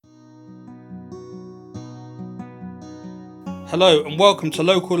Hello and welcome to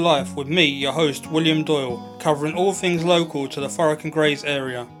Local Life with me, your host William Doyle, covering all things local to the Thurrock and Grays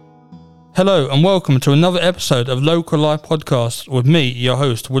area. Hello and welcome to another episode of Local Life podcast with me, your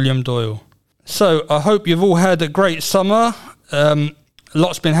host William Doyle. So I hope you've all had a great summer.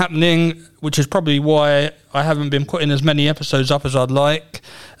 Lots been happening, which is probably why I haven't been putting as many episodes up as I'd like.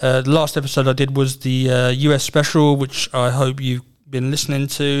 The last episode I did was the US special, which I hope you've been listening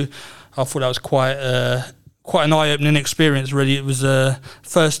to. I thought that was quite an eye-opening experience, really. It was the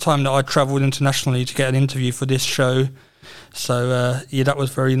first time that I travelled internationally to get an interview for this show. So, that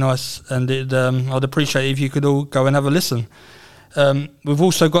was very nice, and I'd appreciate it if you could all go and have a listen. We've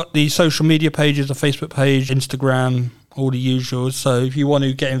also got the social media pages, the Facebook page, Instagram, all the usuals. So if you want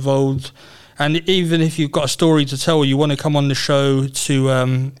to get involved, and even if you've got a story to tell, you want to come on the show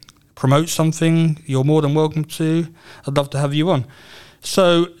to promote something, you're more than welcome to. I'd love to have you on.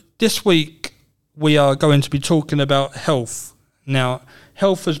 So this week, we are going to be talking about health. Now,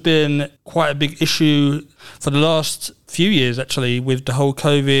 health has been quite a big issue for the last few years, actually, with the whole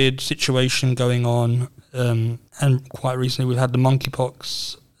COVID situation going on. And quite recently, we've had the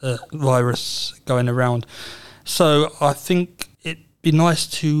monkeypox virus going around. So I think it'd be nice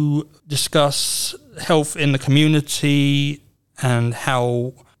to discuss health in the community and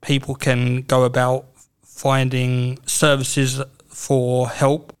how people can go about finding services for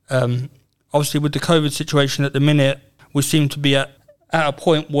help. Obviously, with the COVID situation at the minute, we seem to be at a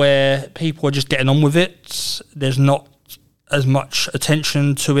point where people are just getting on with it. There's not as much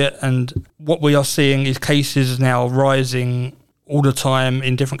attention to it, and what we are seeing is cases now rising all the time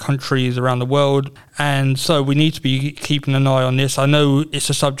in different countries around the world, and so we need to be keeping an eye on this. I know it's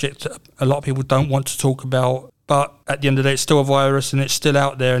a subject a lot of people don't want to talk about, but at the end of the day, it's still a virus and it's still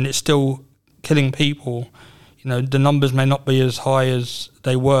out there and it's still killing people. You know, the numbers may not be as high as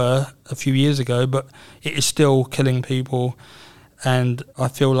they were a few years ago, but it is still killing people. And I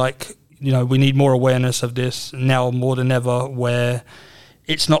feel like, we need more awareness of this now more than ever, where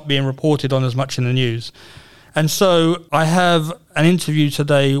it's not being reported on as much in the news. And so I have an interview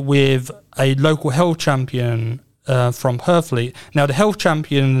today with a local health champion from Purfleet. Now, the health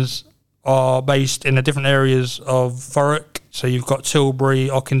champions are based in the different areas of Thurrock. So you've got Tilbury,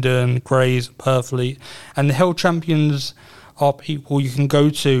 Ockenden, Grays, Purfleet. And the health champions are people you can go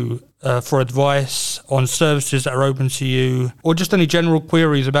to for advice on services that are open to you, or just any general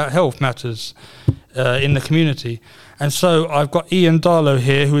queries about health matters in the community. And so I've got Ian Darlow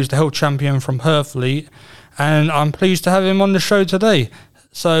here, who is the health champion from Purfleet, and I'm pleased to have him on the show today.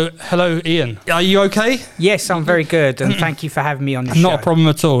 So, hello, Ian. Are you okay? Yes, I'm very good, and thank you for having me on the show. Not a problem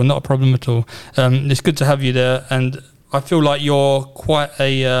at all, It's good to have you there, and I feel like you're quite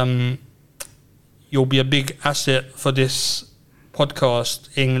you'll be a big asset for this podcast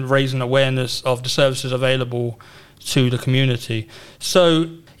in raising awareness of the services available to the community. So,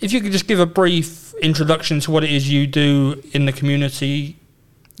 if you could just give a brief introduction to what it is you do in the community.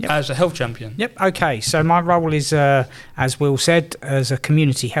 Yep. As a health champion. Yep, okay. So my role is, as Will said, as a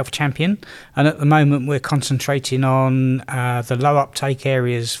community health champion. And at the moment, we're concentrating on the low uptake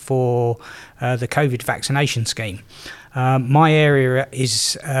areas for the COVID vaccination scheme. My area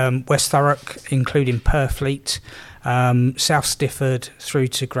is West Thurrock, including Purfleet, South Stifford through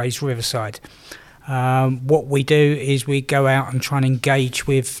to Grays Riverside. What we do is we go out and try and engage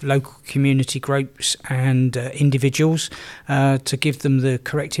with local community groups and individuals to give them the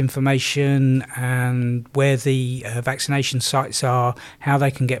correct information and where the vaccination sites are, how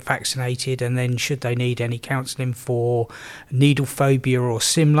they can get vaccinated, and then should they need any counselling for needle phobia or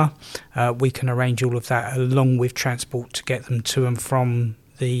similar, we can arrange all of that along with transport to get them to and from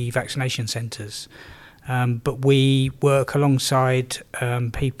the vaccination centres. But we work alongside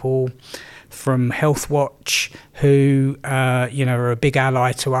people from Health Watch, who are a big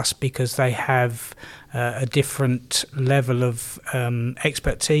ally to us because they have a different level of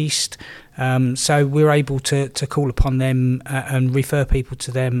expertise. So we're able to call upon them and refer people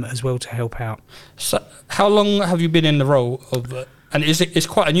to them as well to help out. So how long have you been in the role of? And it's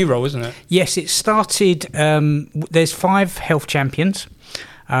quite a new role, isn't it? Yes, it started. There's 5 health champions.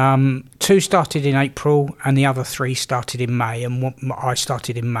 2 started in April and the other 3 started in May, and I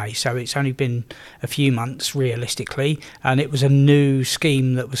started in May, so it's only been a few months realistically, and it was a new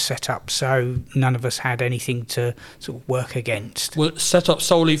scheme that was set up, so none of us had anything to sort of work against. Well, set up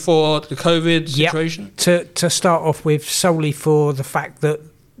solely for the COVID situation? Yep. To start off with, solely for the fact that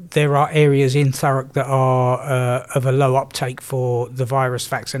there are areas in Thurrock that are of a low uptake for the virus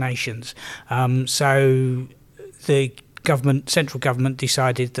vaccinations. So the central government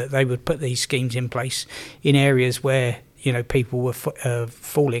decided that they would put these schemes in place in areas where people were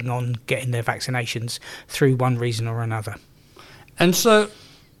falling on getting their vaccinations through one reason or another. And so,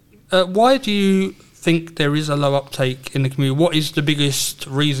 why do you think there is a low uptake in the community? What is the biggest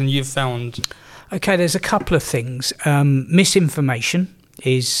reason you've found? Okay, there's a couple of things. Misinformation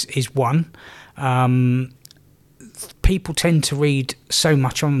is one. People tend to read so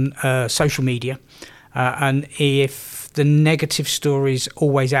much on social media, and if the negative stories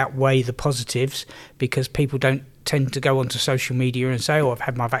always outweigh the positives, because people don't tend to go onto social media and say, I've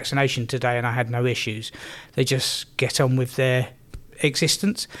had my vaccination today and I had no issues. They just get on with their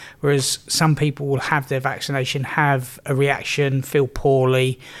existence, whereas some people will have their vaccination, have a reaction, feel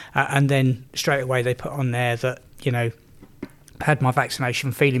poorly, and then straight away they put on there that, had my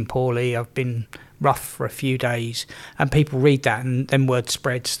vaccination, feeling poorly, I've been rough for a few days, and people read that and then word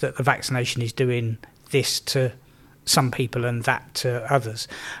spreads that the vaccination is doing this to some people and that to others.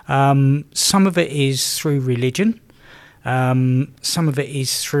 Some of it is through religion, some of it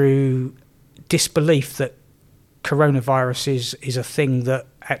is through disbelief that coronavirus is a thing that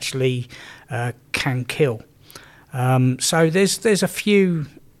actually can kill. So there's a few,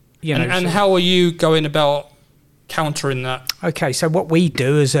 And how are you going about countering that? Okay, so what we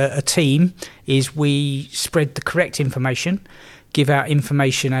do as a team is we spread the correct information, give out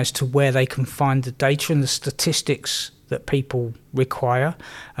information as to where they can find the data and the statistics that people require.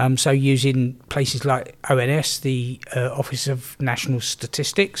 So using places like ONS, the Office of National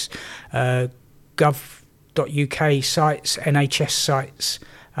Statistics, gov.uk sites, NHS sites,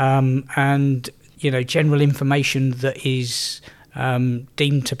 and general information that is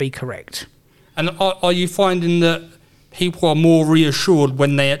deemed to be correct. And are you finding that people are more reassured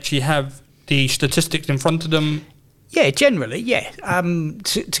when they actually have the statistics in front of them? Yeah, generally, yeah.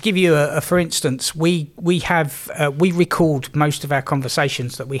 To give you a for instance, we record most of our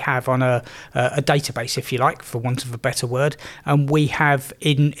conversations that we have on a database, if you like, for want of a better word, and we have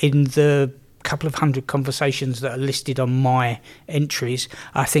in the couple of hundred conversations that are listed on my entries,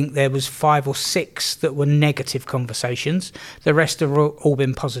 I think there was 5 or 6 that were negative conversations. The rest have all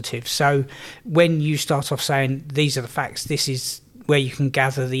been positive. So when you start off saying these are the facts, this is where you can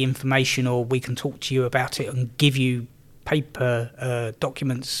gather the information, or we can talk to you about it and give you paper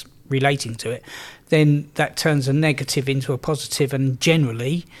documents relating to it, then that turns a negative into a positive, and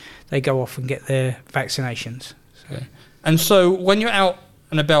generally they go off and get their vaccinations. Okay. And so when you're out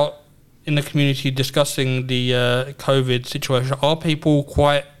and about in the community discussing the COVID situation, are people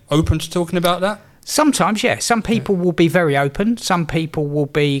quite open to talking about that? Sometimes, yeah. Some people will be very open. Some people will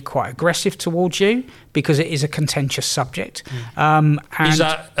be quite aggressive towards you because it is a contentious subject. And is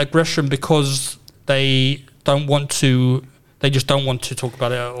that aggression because they just don't want to talk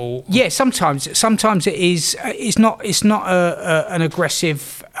about it at all? Yeah, sometimes it is. It's not an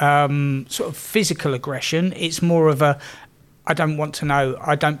aggressive sort of physical aggression. It's more of a I don't want to know,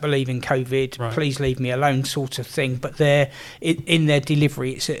 I don't believe in COVID, right, please leave me alone sort of thing. But in their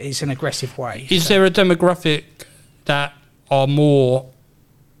delivery, it's an aggressive way. Is there a demographic that are more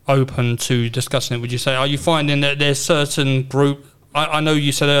open to discussing it, would you say? Are you finding that there's certain group, I know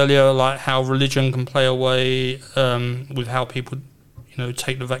you said earlier like how religion can play away with how people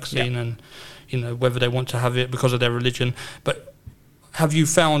take the vaccine, and whether they want to have it because of their religion, but have you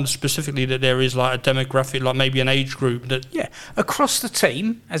found specifically that there is like a demographic, like maybe an age group that... Yeah, across the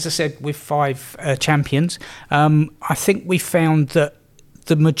team, as I said, with 5 champions, I think we found that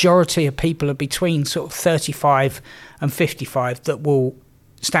the majority of people are between sort of 35 and 55 that will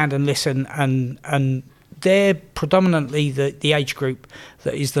stand and listen, and they're predominantly the age group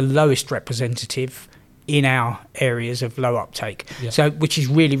that is the lowest representative in our areas of low uptake. Yeah. So, which is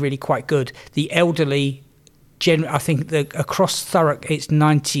really, really quite good. The elderly... I think that across Thurrock, it's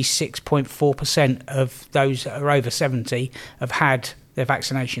 96.4% of those that are over 70 have had their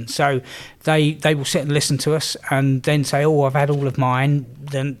vaccination. So they will sit and listen to us and then say, I've had all of mine.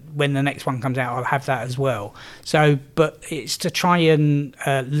 Then when the next one comes out, I'll have that as well. So, but it's to try and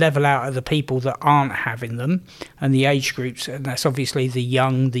level out of the people that aren't having them and the age groups. And that's obviously the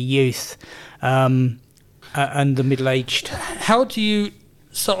young, the youth, and the middle-aged. How do you...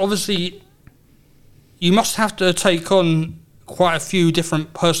 So obviously... You must have to take on quite a few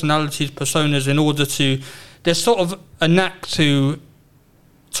different personas in order to... There's sort of a knack to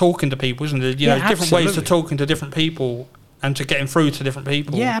talking to people, isn't there? Different absolutely. Ways to talking to different people and to getting through to different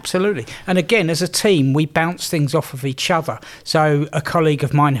people. Yeah, absolutely. And again, as a team, we bounce things off of each other. So a colleague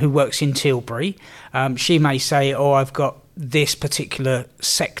of mine who works in Tilbury, she may say, I've got this particular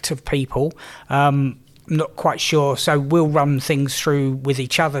sect of people, not quite sure, so we'll run things through with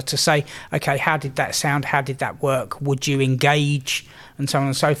each other to say, okay, how did that sound, how did that work, would you engage and so on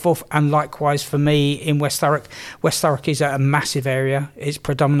and so forth. And likewise for me in West Thurrock. West Thurrock is a massive area. It's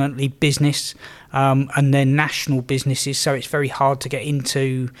predominantly business and then national businesses, so it's very hard to get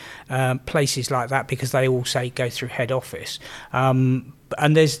into places like that because they all say go through head office.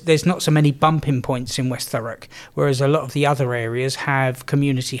 And there's not so many bumping points in West Thurrock, whereas a lot of the other areas have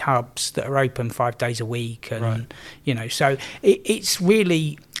community hubs that are open 5 days a week, and right. you know, so it's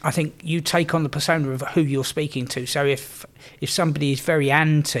really, I think you take on the persona of who you're speaking to. So if somebody is very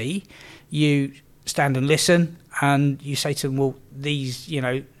anti, you stand and listen, and you say to them, well,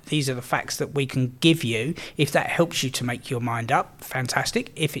 these are the facts that we can give you. If that helps you to make your mind up,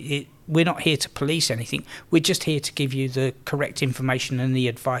 fantastic. If we're not here to police anything. We're just here to give you the correct information and the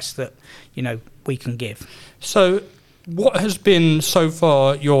advice that, we can give. So what has been so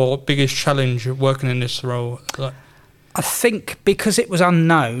far your biggest challenge working in this role? I think because it was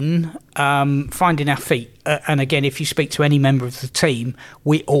unknown, finding our feet. And again, if you speak to any member of the team,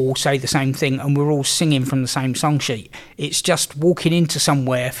 we all say the same thing and we're all singing from the same song sheet. It's just walking into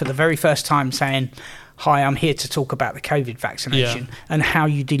somewhere for the very first time saying, hi, I'm here to talk about the COVID vaccination and how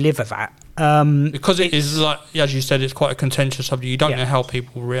you deliver that. Because it is, like, as you said, it's quite a contentious subject. You don't know how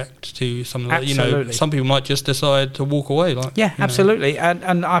people react to something like that. Some people might just decide to walk away. Absolutely.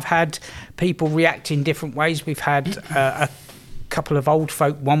 And I've had people react in different ways. We've had a couple of old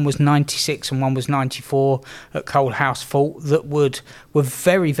folk, one was 96 and one was 94 at Coalhouse Fort, that were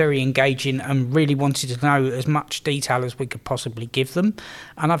very, very engaging and really wanted to know as much detail as we could possibly give them.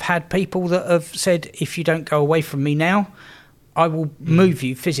 And I've had people that have said, if you don't go away from me now, I will move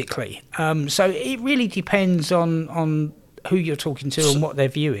you physically. So it really depends on who you're talking to and what their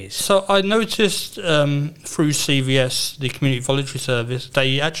view is. So I noticed through CVS, the Community Voluntary Service,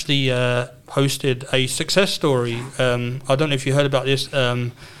 they actually posted a success story. I don't know if you heard about this,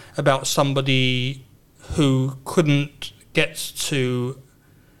 about somebody who couldn't get to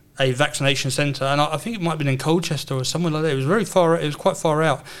a vaccination centre, and I think it might have been in Colchester or somewhere like that. It was very far. It was quite far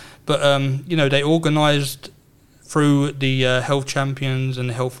out, but they organised through the Health Champions and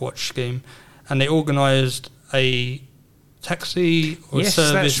the Health Watch scheme, and they organised a taxi or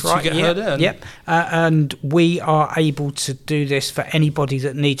service to get her there. Yep, and we are able to do this for anybody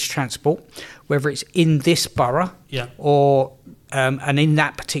that needs transport, whether it's in this borough or and in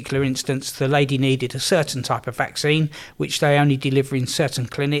that particular instance, the lady needed a certain type of vaccine, which they only deliver in certain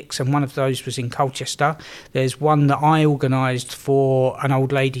clinics, and one of those was in Colchester. There's one that I organised for an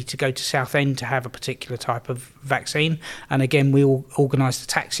old lady to go to Southend to have a particular type of vaccine, and again, we all organised the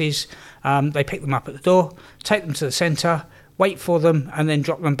taxis. They pick them up at the door, take them to the centre, wait for them, and then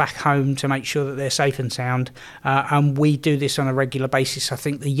drop them back home to make sure that they're safe and sound. And we do this on a regular basis. I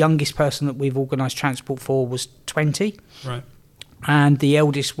think the youngest person that we've organised transport for was 20. Right. And the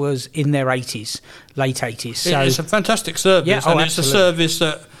eldest was in their 80s, late 80s. So it's a fantastic service, and it's a service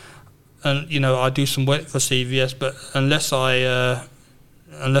that, I do some work for CVS, but unless I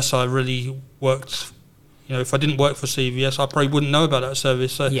really worked, if I didn't work for CVS, I probably wouldn't know about that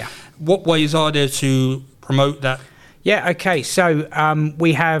service. So what ways are there to promote that? Yeah, okay. So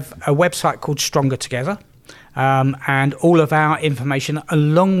we have a website called Stronger Together, and all of our information,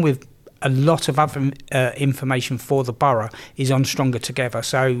 along with a lot of other information for the borough, is on Stronger Together.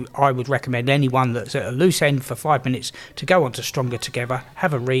 So I would recommend anyone that's at a loose end for 5 minutes to go onto Stronger Together,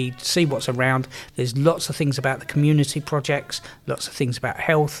 have a read, see what's around. There's lots of things about the community projects, lots of things about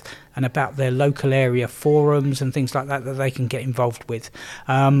health and about their local area forums and things like that they can get involved with.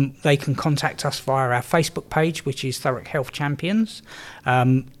 They can contact us via our Facebook page, which is Thurrock Health Champions,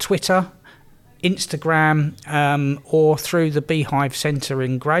 Twitter, Instagram, or through the Beehive Centre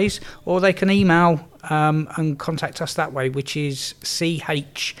in Grays, or they can email and contact us that way, which is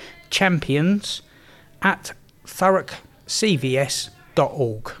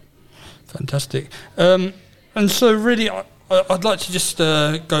chchampions@thurrockcvs.org. Fantastic. And so really, I'd like to just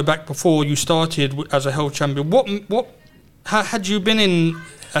go back before you started as a health champion. How had you been in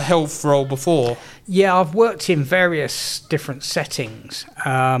a health role before? Yeah, I've worked in various different settings.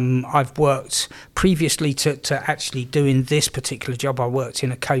 I've worked previously to actually doing this particular job. I worked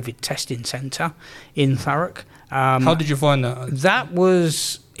in a COVID testing centre in Thurrock. How did you find that? That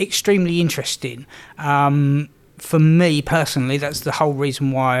was extremely interesting. For me personally, that's the whole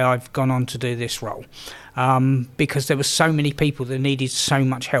reason why I've gone on to do this role, because there were so many people that needed so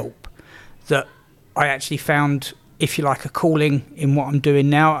much help that I actually found, if you like, a calling in what I'm doing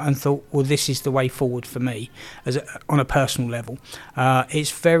now, and thought, well, this is the way forward for me on a personal level.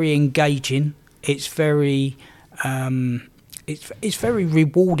 It's very engaging. It's very it's very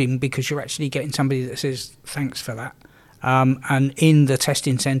rewarding, because you're actually getting somebody that says thanks for that. And in the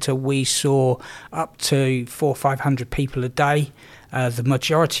testing centre, we saw up to 400 or 500 people a day. The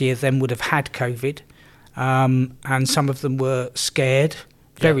majority of them would have had COVID, and some of them were scared,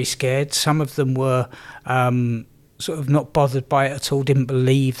 very scared. Some of them were sort of not bothered by it at all, didn't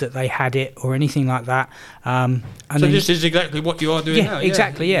believe that they had it or anything like that. And so this is exactly what you are doing now?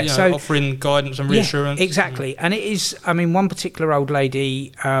 Exactly, yeah. You know, so offering guidance and reassurance. Yeah, exactly. And it is, I mean, one particular old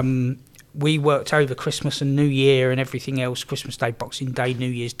lady, we worked over Christmas and New Year and everything else, Christmas Day, Boxing Day, New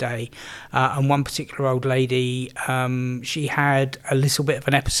Year's Day. And one particular old lady, she had a little bit of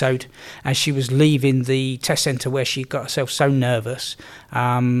an episode as she was leaving the test centre where she got herself so nervous.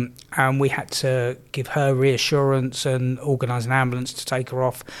 And we had to give her reassurance and organise an ambulance to take her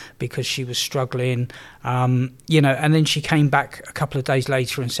off because she was struggling. And then she came back a couple of days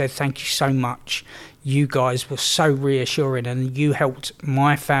later and said, "Thank you so much. You guys were so reassuring and you helped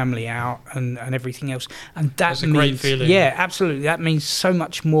my family out and everything else." And that's a great feeling. Yeah, absolutely. That means so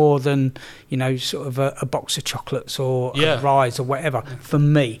much more than, sort of a box of chocolates or a rise or whatever. Yeah. For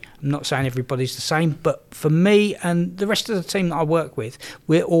me, I'm not saying everybody's the same, but for me and the rest of the team that I work with,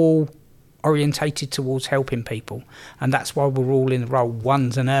 we're all orientated towards helping people. And that's why we're all in the role.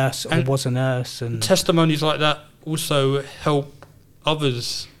 One's a nurse or was a nurse. And testimonies like that also help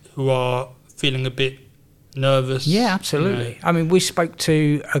others who are feeling a bit nervous. Yeah, absolutely. I mean, we spoke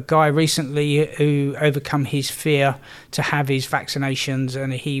to a guy recently who overcome his fear to have his vaccinations,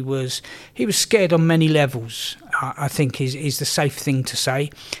 and he was scared on many levels. I think is the safe thing to say.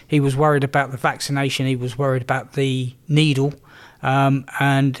 He was worried about the vaccination. He was worried about the needle.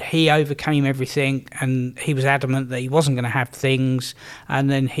 And he overcame everything, and he was adamant that he wasn't going to have things. And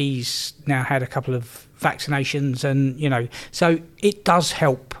then he's now had a couple of vaccinations, and so it does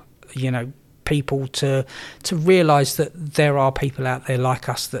help, people to realise that there are people out there like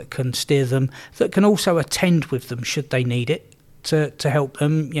us that can steer them, that can also attend with them should they need it to help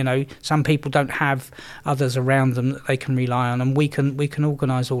them. Some people don't have others around them that they can rely on, and we can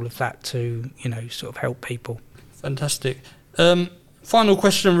organise all of that to sort of help people. Fantastic. Final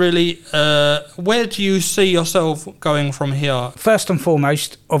question, really. Where do you see yourself going from here? First and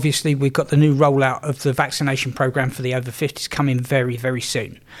foremost, obviously, we've got the new rollout of the vaccination programme for the over 50s coming very, very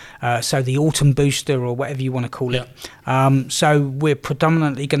soon. So the autumn booster, or whatever you want to call it. So we're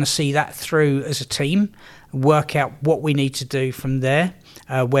predominantly going to see that through as a team, work out what we need to do from there,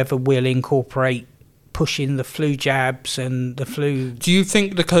 whether we'll incorporate pushing the flu jabs and the flu. Do you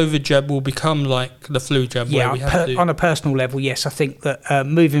think the COVID jab will become like the flu jab? Yeah, on a personal level, yes. I think that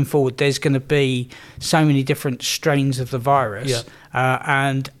moving forward, there's going to be so many different strains of the virus.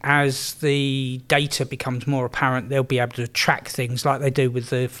 And as the data becomes more apparent, they'll be able to track things like they do with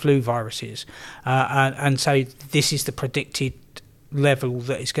the flu viruses. And so this is the predicted level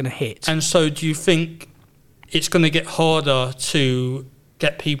that it's going to hit. And so do you think it's going to get harder to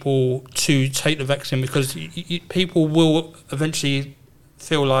get people to take the vaccine, because people will eventually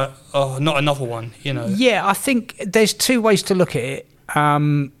feel like, oh, not another one, Yeah, I think there's two ways to look at it.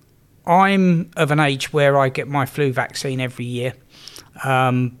 I'm of an age where I get my flu vaccine every year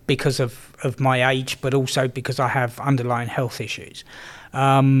because of my age, but also because I have underlying health issues.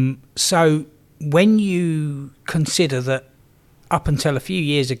 So when you consider that up until a few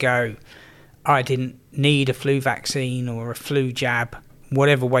years ago, I didn't need a flu vaccine or a flu jab,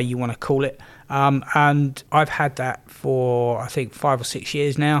 whatever way you want to call it. And I've had that for, I think, 5 or 6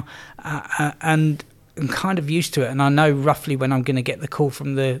 years now, and I'm kind of used to it. And I know roughly when I'm going to get the call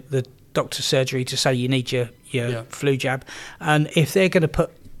from the doctor's surgery to say you need your flu jab. And if they're going to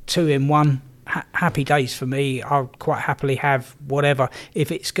put 2 in 1, happy days for me. I'll quite happily have whatever, if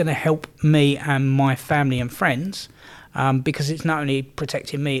it's going to help me and my family and friends. Because it's not only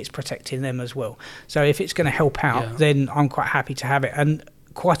protecting me, it's protecting them as well. So if it's going to help out, then I'm quite happy to have it. And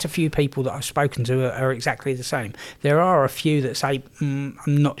quite a few people that I've spoken to are exactly the same. There are a few that say, I'm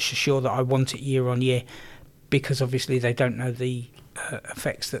not sure that I want it year on year, because obviously they don't know the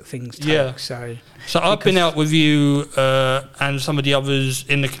effects that things take. So I've been out with you and some of the others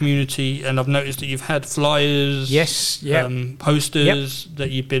in the community, and I've noticed that you've had flyers, posters that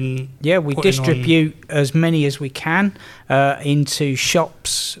you've been we distribute as many as we can into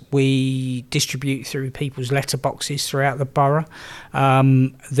shops. We distribute through people's letterboxes throughout the borough.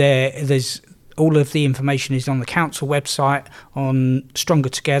 There's all of the information is on the council website, on Stronger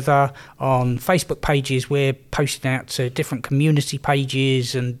Together, on Facebook pages. We're posting out to different community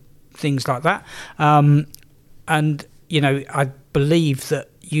pages and things like that. And, I believe that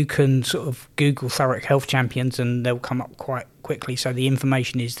you can sort of Google Thurrock Health Champions and they'll come up quite quickly, so the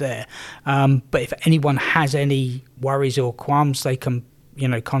information is there. But if anyone has any worries or qualms, they can,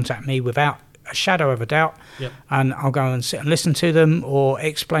 contact me without a shadow of a doubt, Yep. and I'll go and sit and listen to them or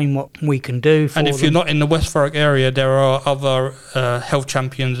explain what we can do for And if them. you're not in the West Thurrock area, there are other health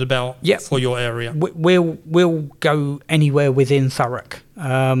champions about for your area. We'll go anywhere within Thurrock.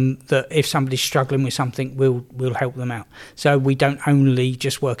 That if somebody's struggling with something, we'll help them out. So we don't only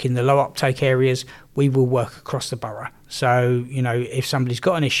just work in the low uptake areas, we will work across the borough. So, if somebody's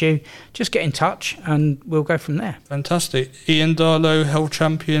got an issue, just get in touch and we'll go from there. Fantastic. Ian Darlow, health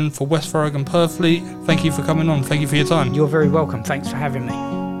champion for West Thurrock and Purfleet. Thank you for coming on. Thank you for your time. You're very welcome. Thanks for having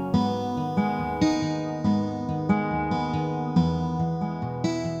me.